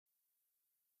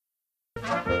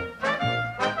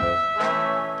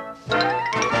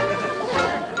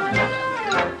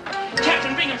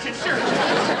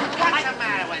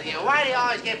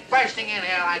bursting in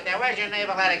here like that? Where's your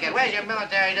naval etiquette? Where's your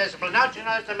military discipline? Don't you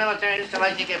notice the military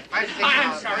discipline you get bursting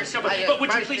I'm sorry, sir, but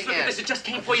would you please look at this? It just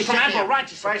came for you from Admiral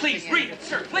Rogers, sir. Please, read it,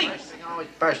 sir, please. Bursting always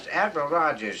burst. Admiral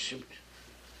Rogers,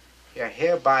 you're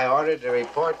hereby ordered to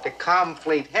report to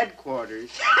Comfleet headquarters.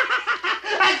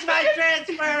 That's my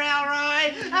transfer,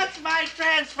 Elroy. That's my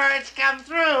transfer. It's come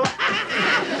through.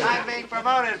 I'm being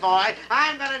promoted, boy.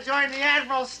 I'm going to join the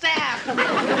Admiral's staff.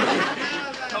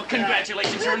 Oh,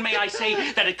 congratulations, sir. And may I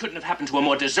say that it couldn't have happened to a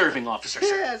more deserving officer,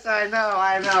 sir. Yes, I know.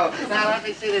 Now, let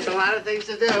me see. There's a lot of things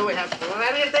to do. We have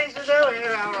plenty of things to do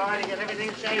here, Elroy, to get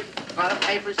everything shaped. A lot of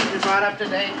papers to be brought up to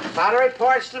date. A lot of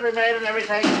reports to be made and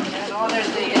everything. And there's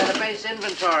the base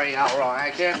inventory, Elroy.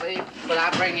 I can't leave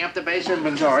without bringing up the base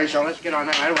inventory, so let's get on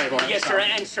that right away, boy. Yes, sir.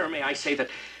 And, sir, may I say that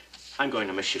I'm going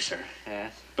to miss you, sir.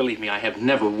 Yes? Believe me, I have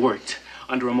never worked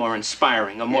under a more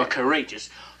inspiring, a more courageous...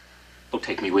 Oh,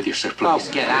 take me with you, sir, please.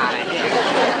 Oh, get out of here.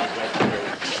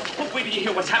 Oh, wait till you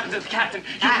hear what's happened to the captain.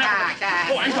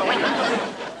 Oh, I'm going.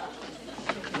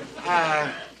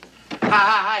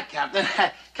 Hi, Captain.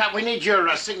 Captain, we need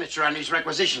your signature on these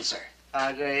requisitions, sir.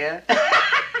 Oh, do you?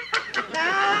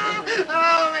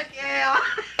 Oh, McHale.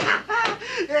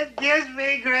 It gives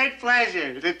me great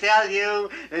pleasure to tell you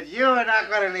that you are not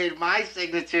going to need my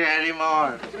signature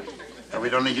anymore. Oh, we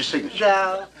don't need your signature?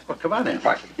 No. Well, come on in.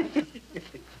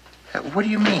 What do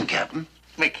you mean, Captain?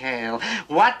 McHale,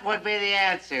 what would be the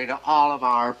answer to all of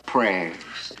our prayers?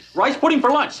 Rice pudding for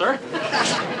lunch, sir.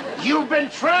 You've been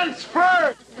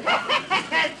transferred!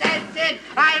 That's it.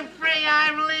 I'm free.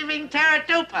 I'm leaving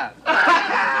Taratupa. Boy,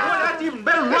 that's even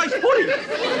better than rice pudding.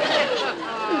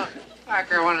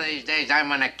 Parker, one of these days I'm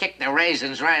going to kick the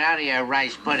raisins right out of your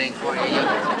rice pudding for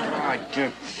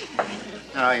you.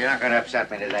 No, you're not going to upset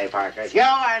me today, Parker. You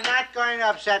are not going to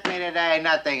upset me today.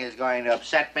 Nothing is going to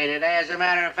upset me today. As a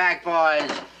matter of fact, boys,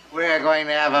 we're going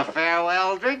to have a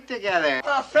farewell drink together.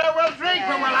 A farewell drink?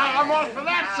 Well, I'm all for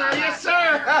that, sir. Yes,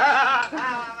 sir. How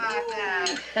about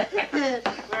that?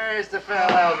 Where's the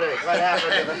farewell drink? What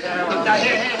happened to the farewell drink?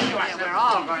 Here you are, Yeah, we're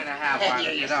all going to have one,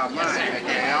 if you don't mind,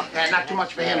 McHale. Not too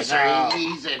much for him, sir.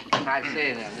 He's in. I've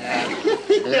seen him, yeah.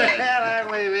 Well,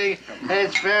 I'm leaving.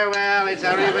 It's farewell. It's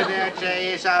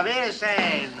arrivederci. It's auf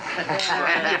Wiedersehen.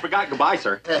 You forgot goodbye,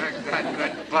 sir.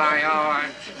 Goodbye,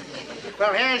 Orange.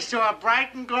 Well, here's to a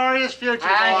bright and glorious future, boys.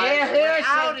 Here,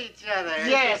 without each other.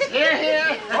 Yes, here.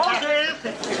 Okay.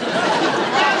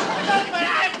 But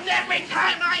every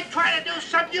time I try to do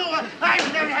something,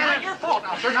 I've never had Not your fault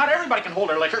now, sir. Not everybody can hold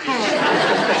their liquor.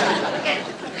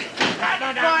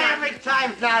 Every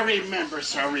time. Now, remember,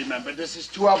 sir, remember, this is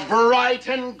to a bright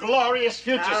and glorious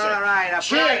future, sir. All right,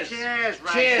 Cheers. Cheers,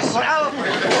 right. Cheers.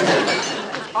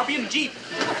 I'll be in the Jeep.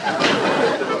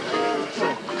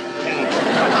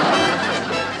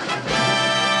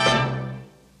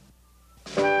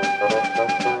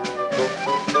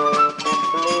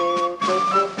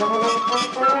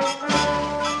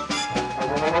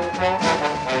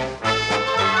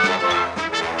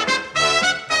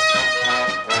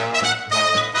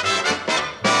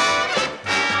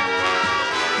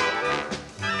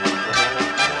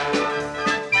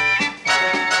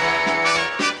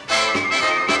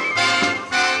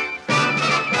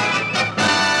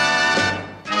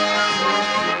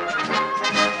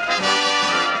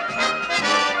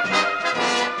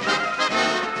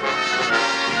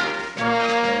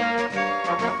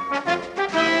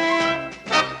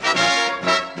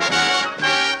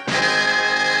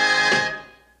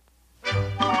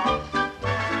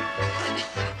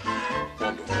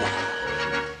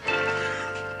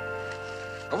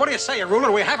 What do you say,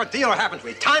 Ruler? We have a deal or haven't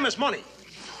we? Time is money.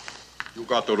 You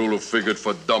got the ruler figured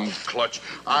for dumb clutch.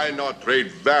 I not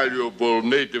trade valuable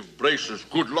native braces,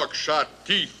 good luck shot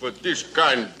teeth for this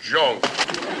kind junk.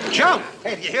 Junk?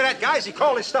 Hey, did you hear that, guys? He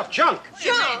called his stuff junk.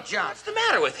 Junk? What's the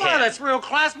matter with him? Well, that's real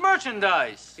class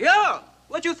merchandise. Yeah.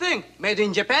 What'd you think? Made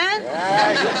in Japan?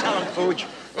 You tell him, Pooch.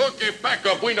 Okay, pack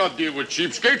up. We not deal with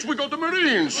cheapskates. We go to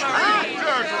Marines.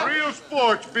 Yes, real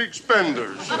sports, big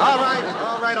spenders. All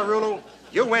right, Arulu.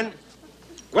 You win.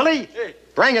 Willie,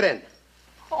 bring it in.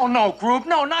 Oh, no, Group.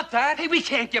 No, not that. Hey, we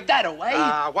can't give that away.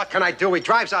 What can I do? He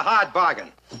drives a hard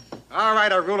bargain. All right,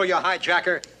 Arulu, you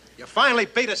hijacker. You finally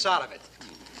beat us out of it.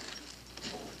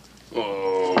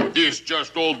 Oh, this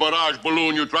just old barrage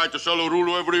balloon you try to sell a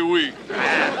Rulu every week.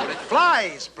 But it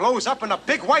flies, blows up in a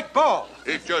big white ball.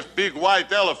 It's just big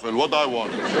white elephant, what I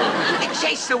want. It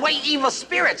chased away evil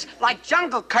spirits like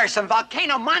Jungle Curse and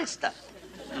Volcano Monster.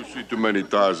 You see too many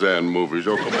Tarzan movies.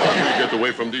 Oh, come on, we get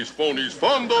away from these phonies.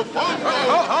 Fondo!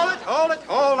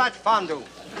 Hold that fondue.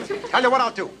 Tell you what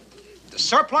I'll do. The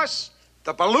surplus,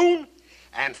 the balloon,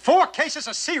 and 4 cases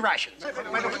of sea rations.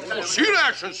 Oh, sea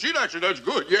ration, that's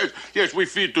good. Yes, we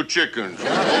feed to chickens.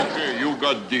 Okay, you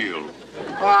got deal.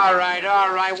 All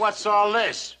right. What's all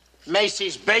this?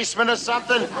 Macy's basement or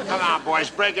something? Come on, boys,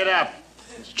 break it up.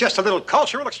 It's just a little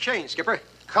cultural exchange, Skipper.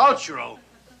 Cultural?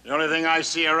 The only thing I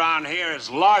see around here is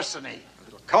larceny.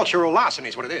 Cultural larceny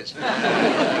is what it is.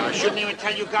 I shouldn't even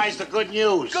tell you guys the good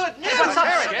news. Good news. What's up,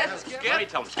 Skip? Let me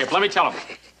tell him, Skip. Let me tell him.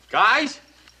 Guys,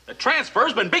 the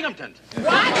transfer's been Binghamton. No.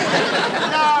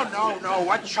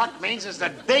 What Chuck means is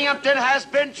that Binghamton has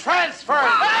been transferred.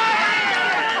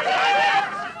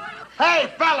 Hey,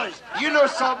 fellas, you know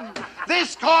something?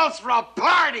 This calls for a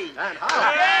party.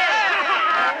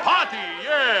 Party,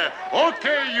 yeah.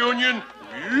 Okay, Union.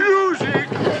 Music.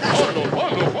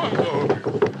 Fondo.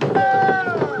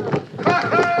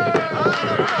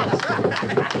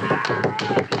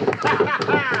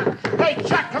 Hey,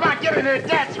 Chuck, come on, get in there and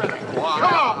dance with me.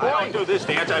 Come on, boy. I don't do this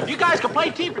dance. If you guys can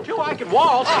play T for 2, I can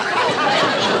waltz.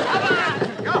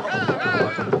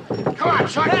 Come on,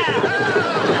 Chuck.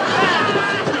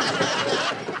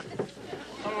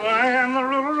 I am the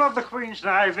ruler of the Queen's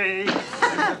Navy.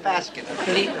 Basket.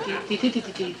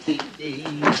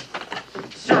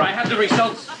 Sir, I have the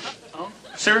results. Oh,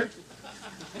 sir?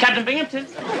 Captain Binghamton?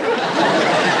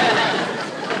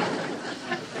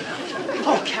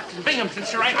 Oh, Captain Binghamton,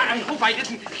 sir, I hope I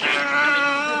didn't...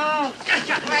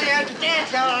 Well, you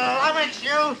did, you lummox,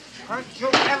 you. Aren't you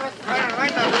ever going to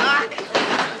write the knock?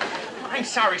 I'm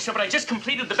sorry, sir, but I just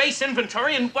completed the base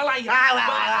inventory and, well, I'd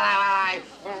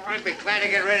be glad to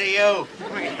get rid of you.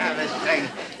 Let me have this thing.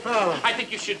 Oh. I think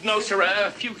you should know, sir,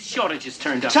 a few shortages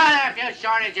turned up. Son, a few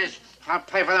shortages. I'll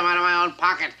pay for them out of my own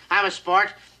pocket. I'm a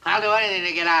sport. I'll do anything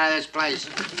to get out of this place.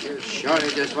 A few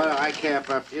shortages. What do I care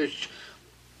for a few...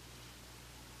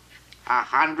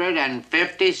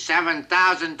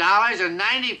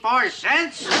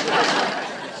 $157,000.94?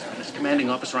 Mr. Commanding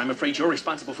Officer, I'm afraid you're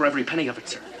responsible for every penny of it,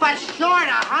 sir. But short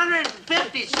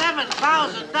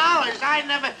 $157,000, I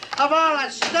never... Of all the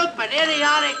stupid,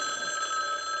 idiotic...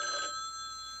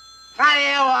 What do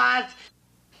you want?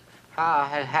 Oh,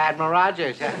 Admiral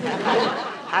Rogers.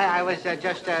 I was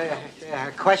just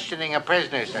questioning a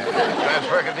prisoner, sir.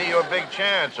 Transfer could be your big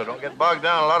chance, so don't get bogged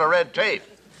down in a lot of red tape.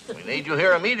 We need you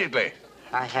here immediately.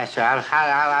 Yes, sir.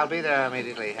 I'll be there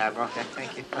immediately, Admiral.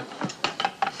 Thank you.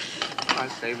 I'll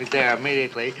stay there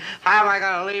immediately. How am I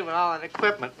going to leave with all that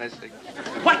equipment missing?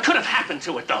 What could have happened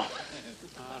to it, though?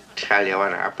 I'll tell you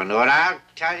what happened to it. I'll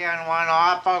tell you in one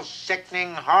awful,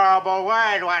 sickening, horrible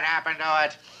word what happened to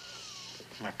it.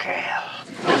 McHale.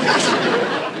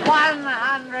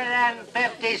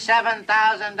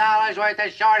 $157,000 worth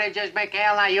of shortages,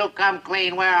 McHale. Now you come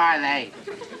clean. Where are they?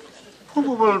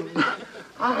 Well,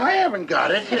 I haven't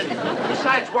got it.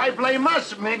 Besides, why blame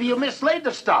us? Maybe you mislaid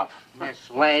the stuff.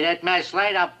 Mislaid it?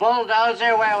 Mislaid a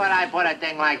bulldozer? Where would I put a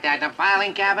thing like that? In the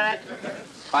filing cabinet?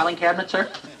 Filing cabinet,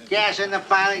 sir? Yes, in the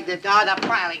filing... the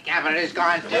filing cabinet has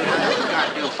gone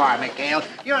too far, McHale.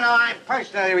 You know, I'm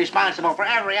personally responsible for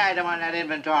every item on that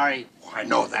inventory. Oh, I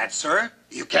know that, sir.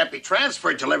 You can't be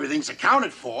transferred till everything's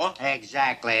accounted for.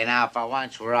 Exactly. Now, for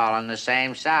once, we're all on the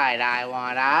same side. I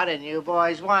want out, and you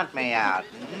boys want me out.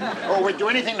 Oh, we'd do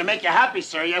anything to make you happy,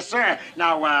 sir. Yes, sir.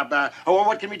 Now,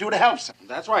 what can we do to help, sir?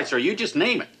 That's right, sir. You just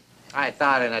name it. I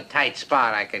thought in a tight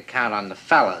spot I could count on the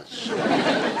fellas.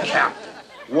 Captain,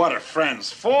 what are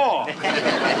friends for?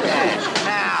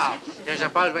 Now, do you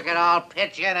suppose we could all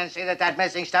pitch in and see that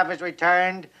missing stuff is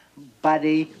returned,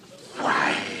 buddy?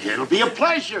 Why, it'll be a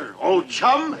pleasure, old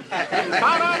chum.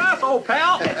 Count on us, old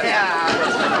pal.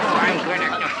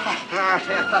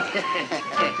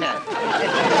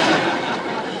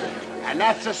 And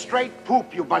that's a straight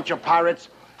poop, you bunch of pirates.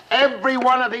 Every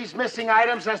one of these missing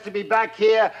items has to be back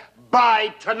here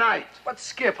by tonight. But,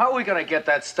 Skip, how are we going to get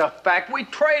that stuff back? We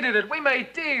traded it. We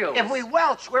made deals. If we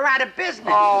welch, we're out of business.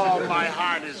 Oh, my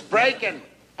heart is breaking.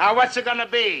 Now, what's it gonna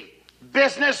be?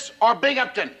 Business or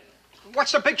Binghamton?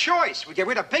 What's the big choice? We get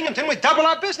rid of Binghamton, we double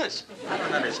our business. I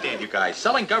don't understand you guys.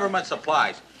 Selling government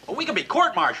supplies. Well, we could be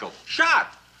court-martialed,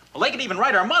 shot. Well, they could even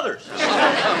write our mothers. All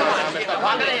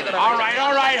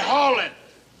right, hold it.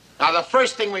 Now, the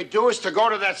first thing we do is to go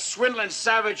to that swindling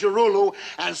savage Urulu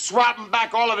and swap him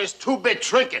back all of his 2-bit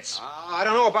trinkets. I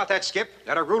don't know about that, Skip.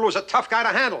 That Arulu's a tough guy to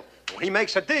handle. When he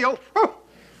makes a deal, whew.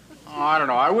 Oh, I don't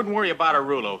know. I wouldn't worry about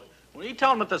Arulo. When you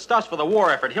tell him that the stuff's for the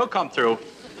war effort, he'll come through.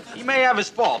 He may have his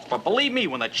faults, but believe me,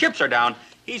 when the chips are down,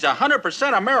 he's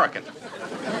 100% American.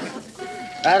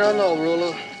 I don't know,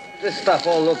 Rulo. This stuff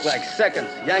all look like seconds.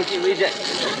 Yankee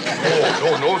rejects.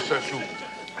 Oh, no, Sessu.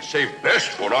 I save best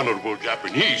for honorable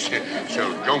Japanese.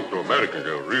 Sell junk to America,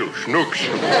 they're real schnooks.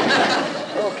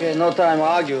 Okay, no time to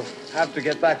argue. Have to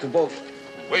get back to boat.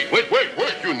 Wait.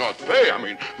 You not pay.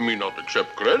 Me not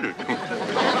accept credit.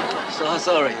 So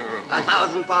sorry.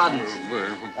 1,000 pardons.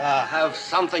 Have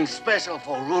something special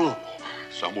for Lulu.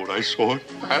 Samurai sword.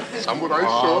 Samurai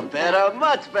Oh, sword. better,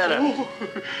 much better.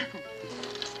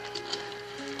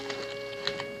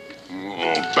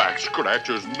 Oh, back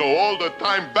scratchers. No, all the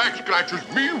time back scratchers.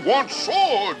 Me want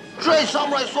sword. Trade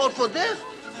samurai sword for this?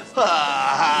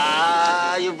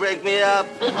 Ah, you break me up.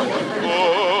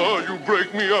 Oh, you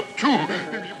break me up, too.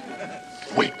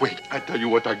 Wait. I tell you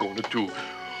what I'm gonna do.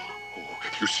 Oh,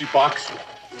 you see box?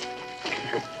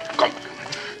 Come.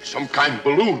 Some kind of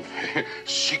balloon.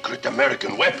 Secret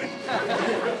American weapon.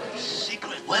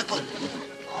 Secret weapon?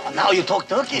 Oh, now you talk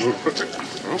turkey.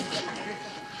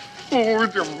 Oh,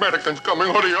 the Americans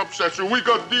coming. Hurry up, Session. We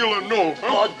got deal or no?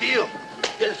 Huh? Oh, deal.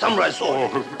 Get a samurai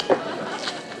sword. Oh.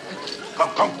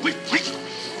 Come, quick.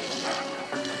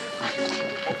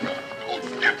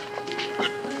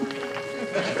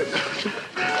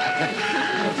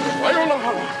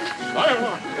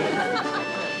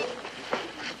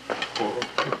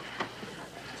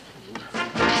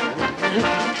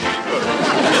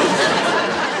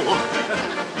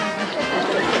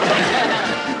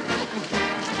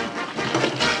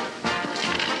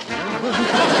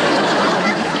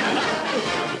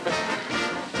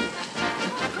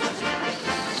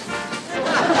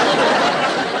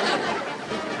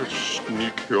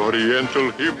 Sneaky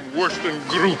Oriental, him worse than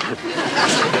Groot.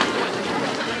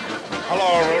 Hello,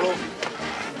 Rolo.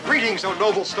 Greetings, O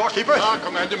noble storekeeper.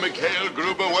 Commander McHale,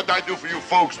 Gruber, what I do for you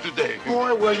folks today?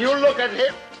 Boy, will you look at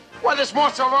him? Well, there's more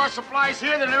of our supplies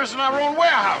here than there is in our own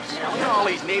warehouse. Yeah, look at all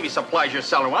these Navy supplies you're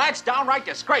selling. Well, that's downright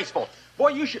disgraceful. Boy,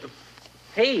 you should...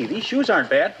 Hey, these shoes aren't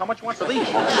bad. How much you want for these?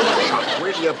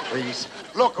 Will you please?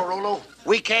 Look, Arulu,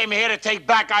 we came here to take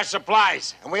back our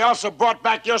supplies, and we also brought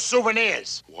back your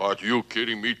souvenirs. What, you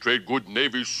kidding me? Trade good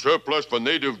Navy surplus for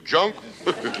native junk?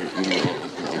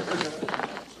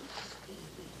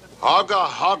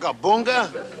 Hugga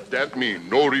boonga? That mean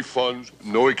no refunds,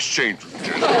 no exchange.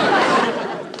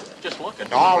 Just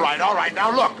looking. All right.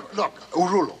 Now, look,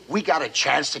 Urulu, we got a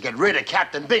chance to get rid of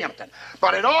Captain Binghamton,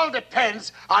 but it all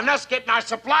depends on us getting our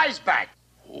supplies back.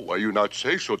 Oh, why you not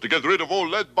say so? To get rid of old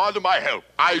lead bottom, I help.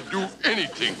 I do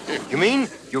anything. You mean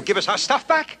you'll give us our stuff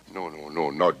back? No,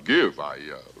 not give. I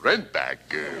rent back.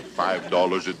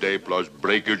 $5 a day plus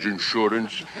breakage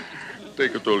insurance.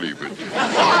 Take it or leave it.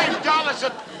 $5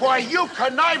 a... Why, you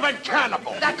conniving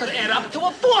cannibal. That could add up to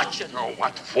a fortune. Oh,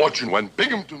 what fortune? When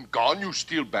Binghamton gone, you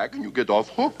steal back and you get off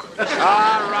hook.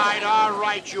 All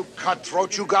right, you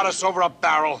cutthroat. You got us over a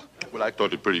barrel. Well, I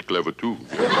thought it pretty clever, too.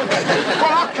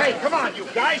 Well, okay, come on, you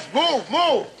guys. Move.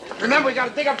 Remember, we got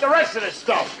to dig up the rest of this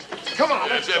stuff. Come on,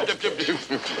 let's go.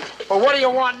 Well, what do you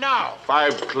want now?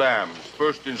 5 clams.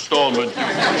 First installment.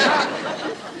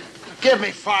 Give me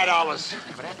 $5.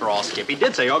 But after all, Skip, he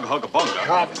did say hugga bunga.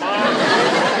 Come on.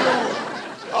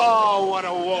 Oh, what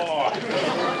a war.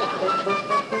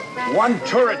 One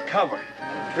turret cover.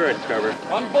 Turret cover.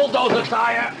 One bulldozer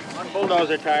tire. One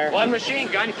bulldozer tire. One machine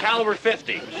gun, caliber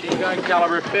 50. Machine gun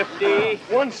caliber 50.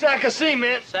 One sack of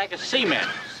cement. Sack of cement.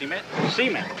 Cement.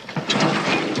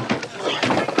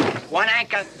 One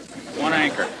anchor. One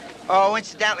anchor. Oh,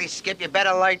 incidentally, Skip, you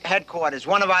better alert headquarters.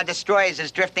 One of our destroyers is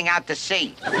drifting out to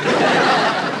sea.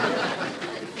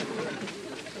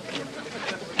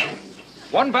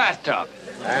 One bathtub.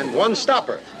 And one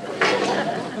stopper.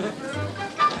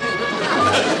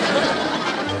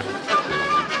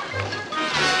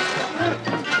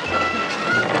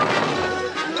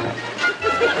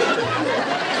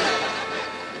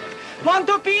 One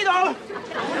torpedo.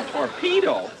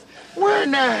 Torpedo. Where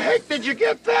in the heck did you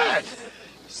get that?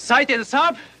 Sighted,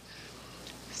 sub.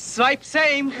 Swipe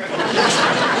same. A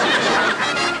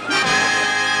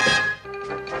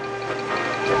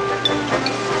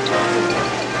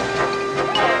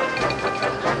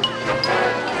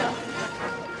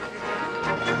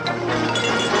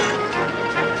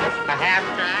half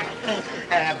track,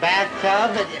 and a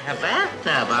bathtub, and a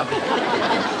bathtub.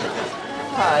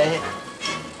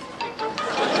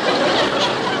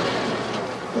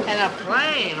 And a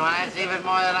plane. Well, that's even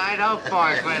more than I'd hoped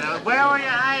for, Quinn. Where were you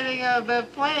hiding the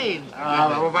plane?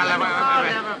 Well,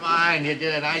 Never mind. You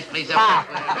did a nice piece of work.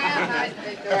 Nice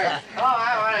piece of work. Oh,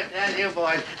 I want to tell you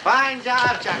boys, fine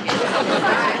job, Chucky.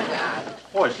 Fine job.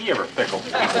 Boy, is he ever fickle.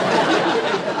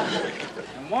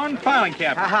 And one filing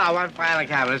cabinet. One filing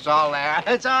cabinet. It's all there.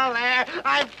 It's all there.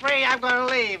 I'm free. I'm going to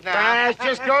leave now. That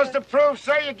just goes to prove,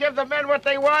 sir, you give the men what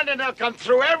they want, and they'll come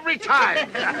through every time.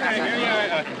 Wait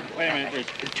a minute.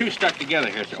 There's two stuck together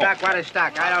here, sir. Stuck? What is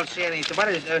stuck? I don't see any. What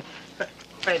is...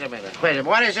 Wait a minute.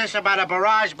 What is this about a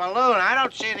barrage balloon? I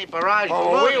don't see any barrage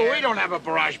balloon. We don't have a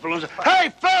barrage balloon. Hey,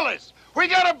 fellas! We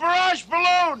got a barrage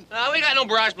balloon! We got no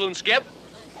barrage balloon, Skip.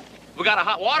 We got a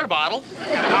hot water bottle.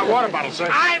 Hot water bottle, sir.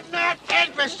 I'm not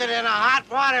interested in a hot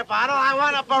water bottle. I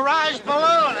want a barrage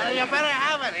balloon. You better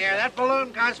have it here. That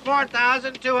balloon costs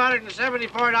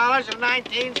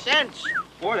 $4,274.19.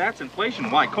 Boy, that's inflation.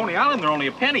 Why, Coney Island, they're only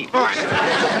a penny. All right, sir.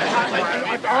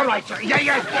 Yeah. All right,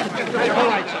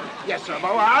 sir. Yes, sir.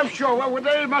 Well, I'm sure. Well,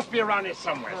 there must be around here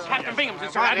somewhere. Captain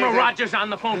Binghamton, sir. Admiral Rogers on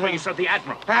the phone for you, sir. The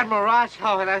Admiral. Admiral Ross?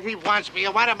 Oh, and he wants me.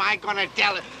 What am I going to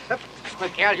tell him?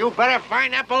 McHale, you better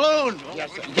find that balloon.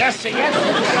 Yes, sir. Yes, sir.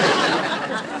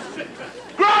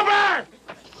 Grover!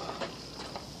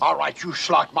 All right, you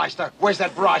schlockmeister. Where's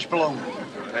that barrage balloon?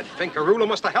 That Finkaroola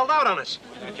must have held out on us.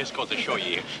 That just goes to show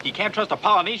you can't trust a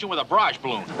Polynesian with a barrage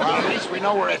balloon. Well, at least we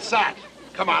know where it's at.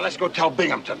 Come on, let's go tell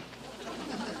Binghamton.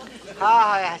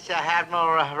 Oh, yes,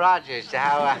 Admiral Rogers.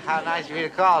 How nice of you to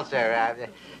call, sir.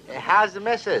 How's the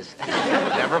missus?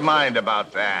 Never mind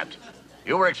about that.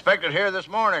 You were expected here this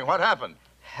morning. What happened?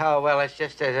 Oh, well, it's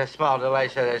just a small delay,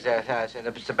 sir. It's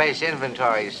the base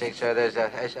inventory, you see, sir. There's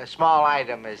a small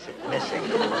item is missing.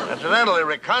 Incidentally,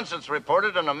 reconnaissance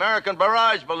reported an American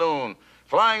barrage balloon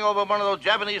flying over one of those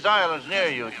Japanese islands near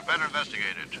you. You'd better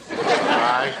investigate it.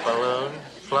 Barrage balloon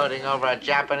floating over a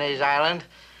Japanese island?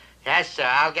 Yes, sir.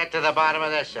 I'll get to the bottom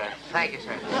of this, sir. Thank you,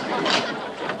 sir.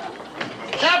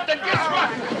 Captain, guess what?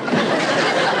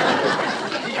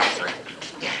 Yes, sir.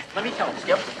 Let me tell you,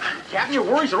 Skip. Captain, your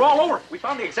worries are all over. We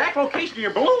found the exact location of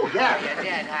your balloon. Yeah. You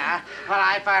did, huh? Well,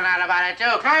 I found out about it,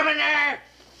 too. Carpenter!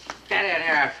 Get in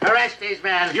here. Arrest these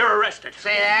men. You're arrested. See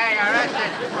there? You're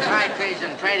arrested. High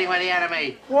treason, trading with the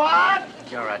enemy. What?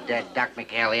 You're a dead duck,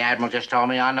 McHale. The Admiral just told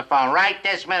me on the phone. Right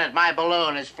this minute, my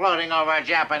balloon is floating over a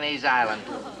Japanese island.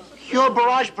 Your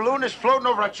barrage balloon is floating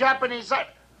over a Japanese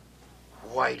island.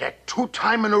 Why, that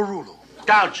two-time in Urulu.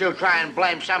 Don't you try and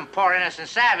blame some poor innocent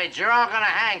savage. You're all gonna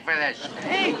hang for this.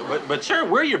 Hey, but sir,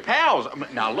 we're your pals.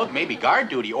 Now, look, maybe guard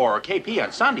duty or KP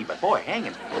on Sunday, but boy,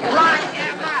 hanging. Lock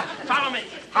him up. Follow me.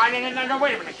 No,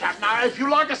 wait a minute, Cap. Now, if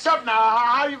you lock us up now,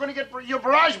 how are you going to get your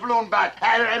barrage balloon back?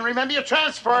 And remember your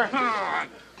transfer.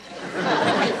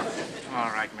 All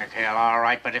right, McHale, all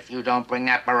right. But if you don't bring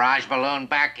that barrage balloon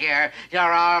back here,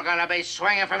 you're all gonna be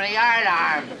swinging from the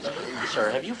yardarms.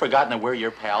 Sir, have you forgotten that we're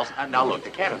your pals? Now, look, the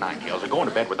cat of nine tails are going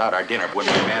to bed without our dinner,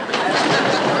 wouldn't we, man? Get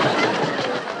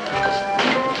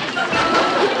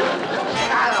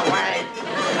out of the way.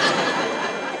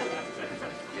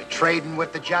 You're trading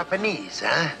with the Japanese,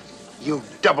 huh? You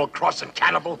double-crossing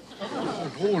cannibal.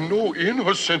 No,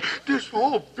 innocent. This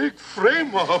all big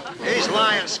frame-up. He's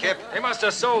lying, Skip. They must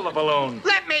have sold the balloon.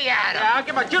 Let me at him. I'll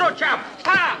give him a judo chop.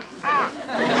 Ha!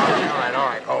 All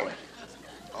right, hold it.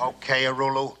 Okay,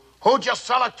 Urulu. Who'd you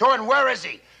sell it to and where is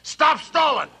he? Stop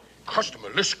stalling.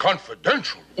 Customer list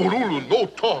confidential. Urulu, no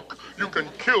talk. You can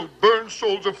kill, burn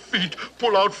soles of feet,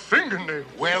 pull out fingernails.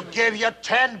 We'll give you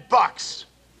 $10.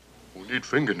 Who need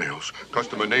fingernails?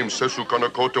 Customer name Sesu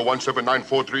Kanakota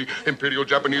 17943, Imperial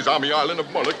Japanese Army Island of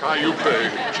Molokai, you pay.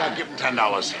 I'll give him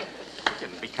 $10.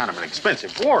 It'd be kind of an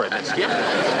expensive war, isn't it, Skip?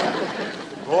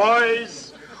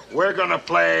 Boys, we're gonna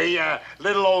play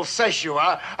little old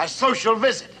Seshua a social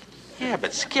visit. Yeah,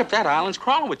 but Skip, that island's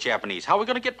crawling with Japanese. How are we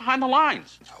going to get behind the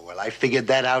lines? Oh, well, I figured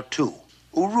that out, too.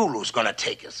 Urulu's gonna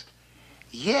take us.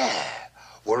 Yeah,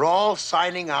 we're all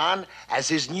signing on as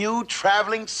his new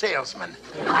traveling salesman.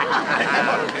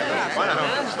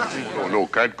 No,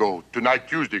 can't go. Tonight,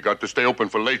 Tuesday, got to stay open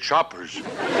for late shoppers.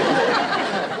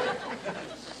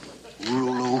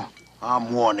 Urulu,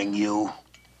 I'm warning you.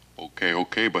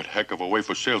 Okay, but heck of a way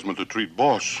for salesmen to treat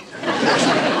boss.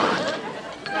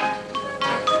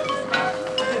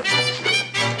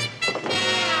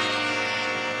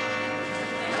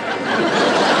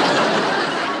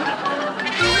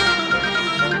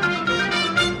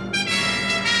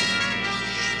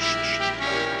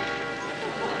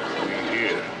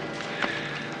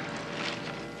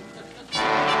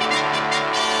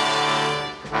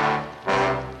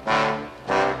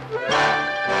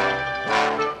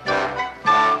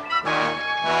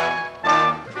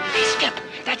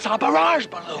 A barrage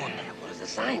balloon. What does the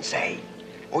sign say?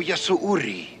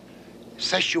 Oyasuuri.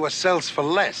 Seshua sells for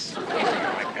less.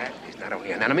 Like that. He's not Not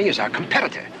only an enemy, he's our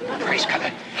competitor. Price cutter.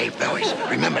 Hey, boys,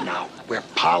 remember now, we're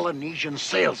Polynesian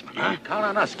salesmen, huh? Count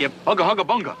on us, Skip. Hugga, hugga,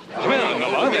 bunga.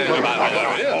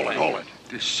 Hold it.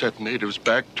 This set natives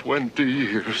back 20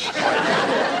 years.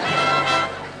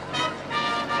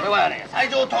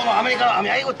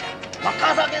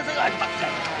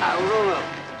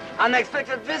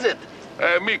 Unexpected visit.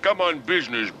 Me come on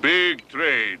business, big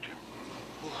trade.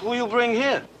 Who you bring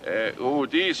here?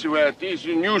 These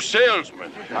new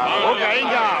salesmen.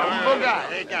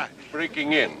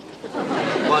 Breaking in.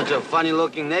 Bunch of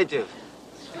funny-looking native.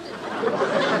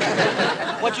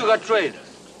 What you got trade?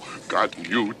 Got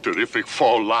new terrific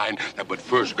fall line, but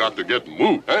first got to get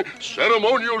moved, eh?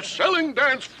 Ceremonial selling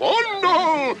dance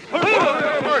fondo!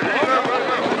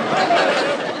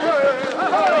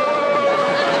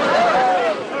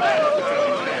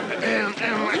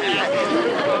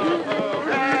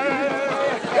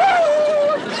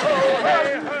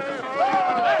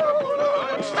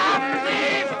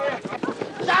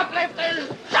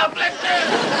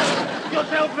 You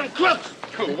salesmen crooks!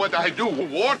 What I do?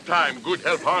 Wartime. Good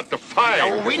help hard to find.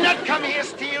 No, we not come here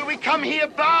steal, we come here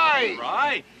buy.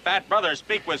 Right. Fat brothers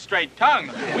speak with straight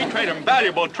tongue. We trade them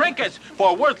valuable trinkets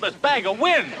for a worthless bag of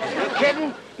wind. You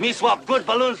kidding? Me swap good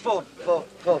balloons for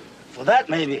that,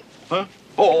 maybe. Huh?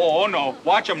 Oh, no.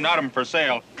 Watch them, not them for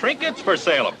sale. Trinkets for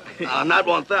sale. Not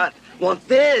want that. Want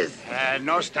this.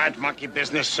 No start monkey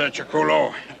business, Sir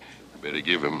Chaculo. Better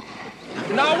give him.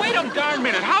 Now, wait a darn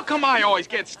minute. How come I always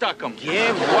get stuck 'em?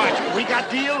 Give what? We got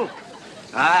deal?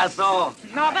 So.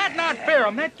 Now, that not fair.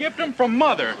 I'm that gift 'em from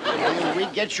mother. We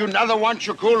get you another one,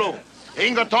 Chukulu.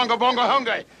 Inga tonga bonga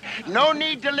hunga. No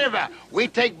need deliver. We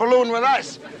take balloon with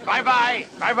us. Bye-bye.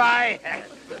 Bye-bye.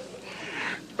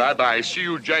 Bye-bye. See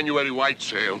you January white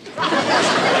sale.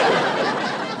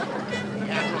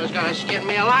 Who's gonna skin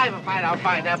me alive if I don't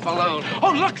find that balloon?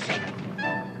 Oh, look!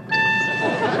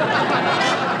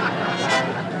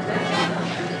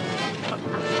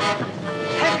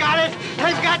 I've got it!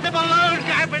 I've got the balloon,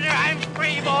 Carpenter! I'm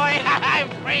free, boy! I'm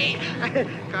free!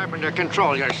 Carpenter,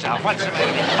 control yourself. What's the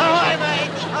matter? Ahoy,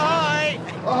 mates! Ahoy!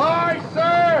 Ahoy,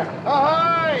 sir!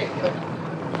 Ahoy!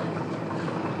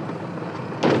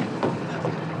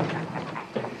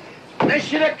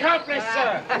 Mission accomplished,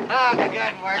 sir!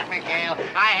 Good work, McHale.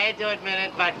 I hate to admit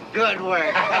it, but good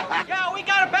work. Yeah, we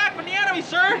got it back from the enemy,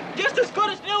 sir. Just as good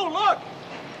as new. Look.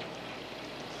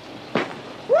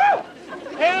 Woo!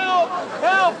 Help!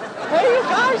 Help! Hey, you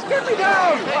guys, get me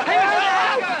down! Hey,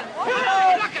 help!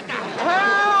 Help!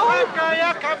 Help!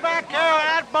 You come back here with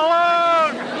that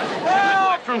balloon!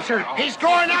 Help! From sir. He's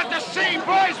going out to sea,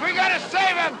 boys! We gotta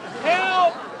save him!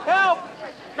 Help! Help!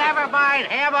 Never mind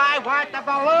him, I want the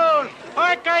balloon!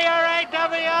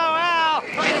 R-K-R-A-W-L!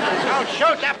 Don't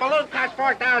shoot, that balloon cost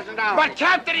 $4,000. But,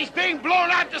 Captain, he's being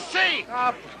blown out to sea!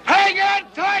 Hang on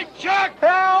tight, Chuck!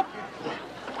 Help!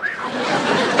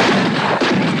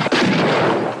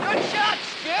 Good shot,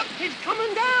 Skip. He's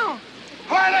coming down.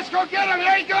 All right, let's go get him.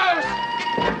 Here he goes.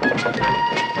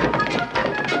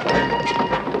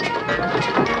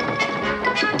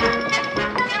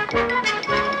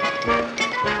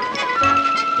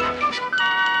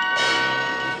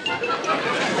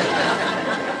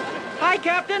 Hi,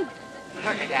 Captain.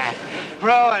 Look at that.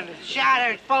 Ruined,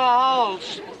 shattered, full of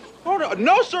holes. Oh,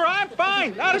 no, sir, I'm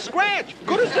fine. Not a scratch.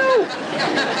 Good as new.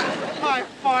 My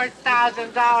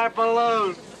 $4,000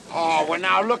 balloon. Oh, well,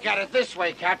 now look at it this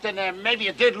way, Captain. Maybe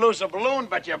you did lose a balloon,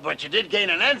 but you did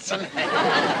gain an ensign. Give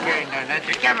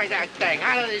me that thing.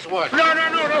 Out of this wood. No,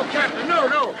 Captain.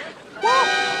 No.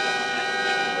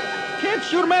 Can't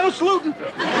shoot a man who's saluting.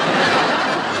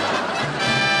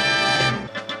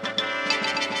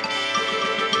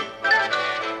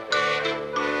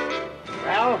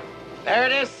 Well, there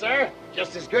it is, sir.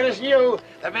 Just as good as new.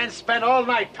 The men spent all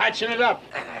night patching it up.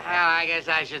 Well, I guess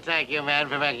I should thank you, man,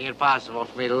 for making it possible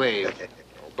for me to leave.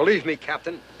 Believe me,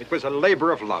 Captain, it was a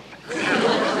labor of love.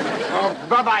 Oh,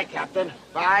 bye-bye, Captain.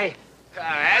 Bye.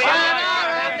 Yes.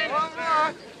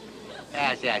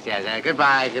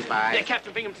 Goodbye. Yeah,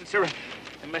 Captain Binghamton, sir.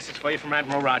 A message for you from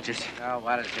Admiral Rogers. Oh,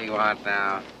 what does he want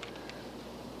now?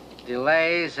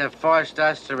 Delays have forced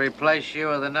us to replace you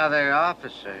with another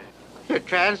officer. Your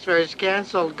transfer is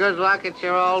canceled. Good luck at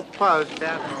your old post,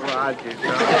 Admiral Rogers.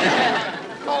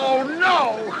 Oh,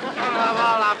 no! Of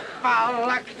all the foul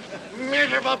luck,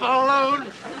 miserable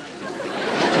balloon.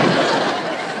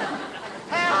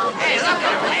 Help! Hey, look!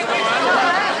 Hey,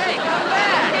 come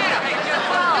back!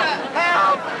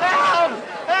 Help!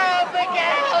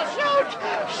 McHale!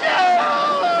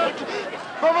 Shoot!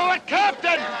 But what,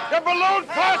 Captain? The balloon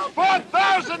cost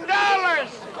 $4,000!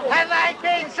 And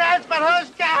 19 cents, but who's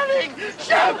counting?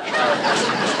 Shoot!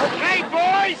 Okay,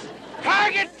 boys,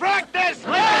 Target practice!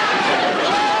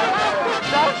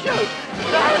 Don't shoot!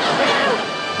 Don't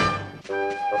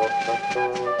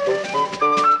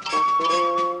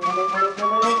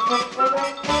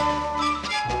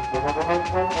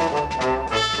shoot!